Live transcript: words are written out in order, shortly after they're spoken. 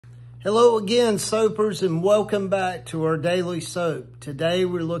Hello again, Soapers, and welcome back to our daily soap. Today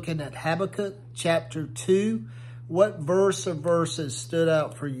we're looking at Habakkuk chapter 2. What verse or verses stood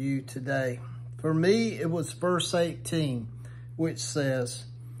out for you today? For me, it was verse 18, which says,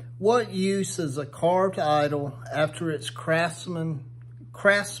 "What use is a carved idol after its craftsman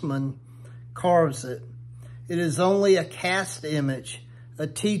carves it? It is only a cast image, a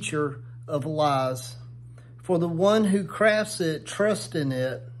teacher of lies. For the one who crafts it trusts in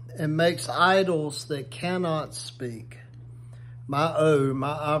it, and makes idols that cannot speak." My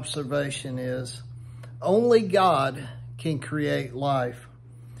observation is, only God can create life.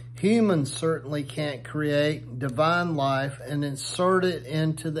 Humans certainly can't create divine life and insert it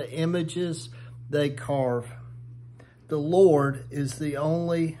into the images they carve. The Lord is the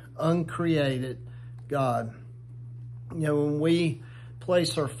only uncreated God. You know, when we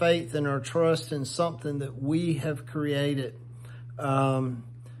place our faith and our trust in something that we have created,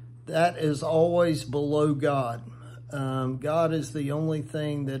 that is always below God. God is the only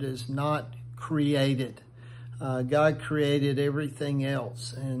thing that is not created. God created everything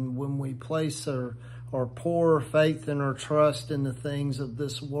else. And when we place our poor faith and our trust in the things of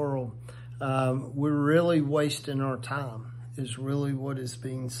this world, we're really wasting our time, is really what is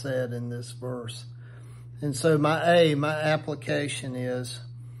being said in this verse. And so my application is,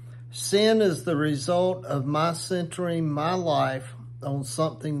 sin is the result of my centering my life on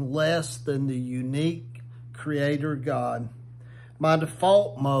something less than the unique Creator God. My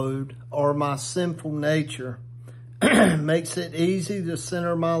default mode, or my sinful nature, makes it easy to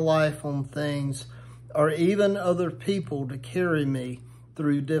center my life on things or even other people to carry me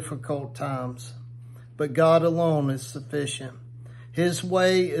through difficult times. But God alone is sufficient. His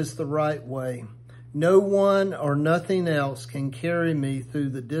way is the right way. No one or nothing else can carry me through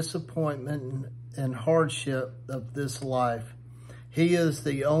the disappointment and hardship of this life. He is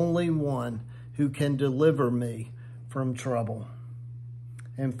the only one who can deliver me from trouble.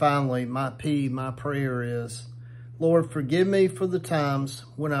 And finally, my prayer is, Lord, forgive me for the times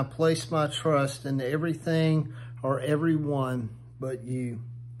when I place my trust in everything or everyone but you.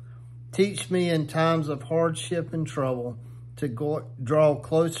 Teach me in times of hardship and trouble to draw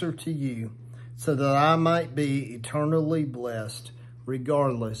closer to you so that I might be eternally blessed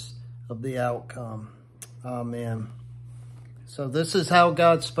regardless of the outcome. Amen. So this is how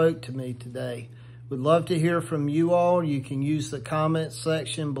God spoke to me today. We'd love to hear from you all. You can use the comment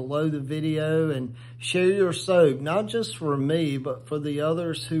section below the video and share your soap, not just for me, but for the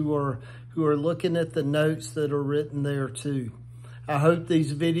others who are looking at the notes that are written there too. I hope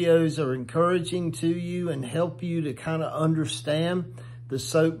these videos are encouraging to you and help you to kind of understand the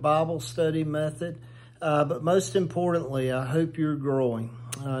SOAP Bible study method. But most importantly, I hope you're growing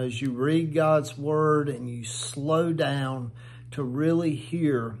as you read God's word and you slow down to really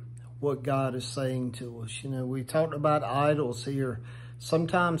hear what God is saying to us. You know, we talked about idols here.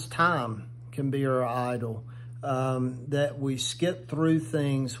 Sometimes time can be our idol, that we skip through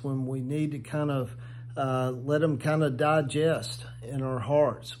things when we need to kind of let them kind of digest in our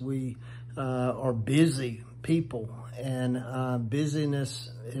hearts. We are busy people, and busyness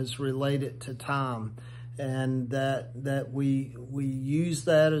is related to time. And that we use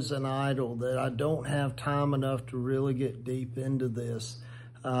that as an idol, that I don't have time enough to really get deep into this.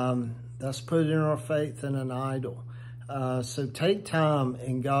 That's putting our faith in an idol. So take time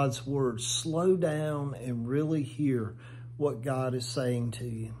in God's word. Slow down and really hear what God is saying to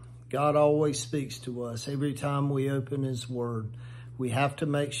you. God always speaks to us every time we open his word. We have to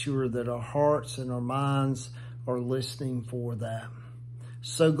make sure that our hearts and our minds are listening for that.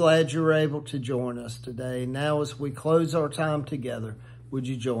 So glad you're able to join us today. Now, as we close our time together, would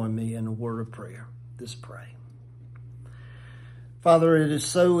you join me in a word of prayer? Let's pray. Father, it is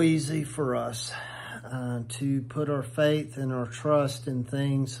so easy for us to put our faith and our trust in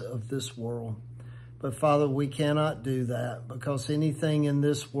things of this world. But Father, we cannot do that, because anything in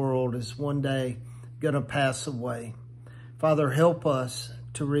this world is one day going to pass away. Father, help us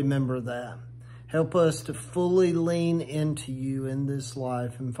to remember that. Help us to fully lean into you in this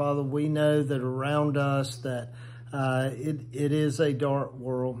life. And Father, we know that around us that it is a dark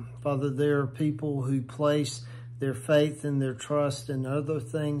world. Father, there are people who place their faith and their trust in other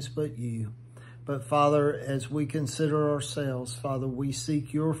things but you. But Father, as we consider ourselves, Father, we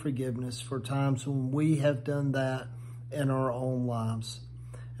seek your forgiveness for times when we have done that in our own lives.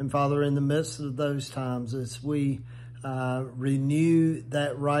 And Father, in the midst of those times, as we renew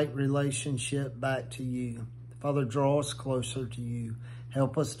that right relationship back to you, Father, draw us closer to you.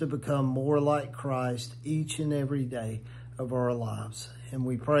 Help us to become more like Christ each and every day of our lives. And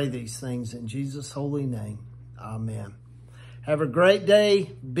we pray these things in Jesus' holy name. Amen. Have a great day.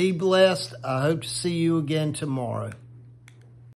 Be blessed. I hope to see you again tomorrow.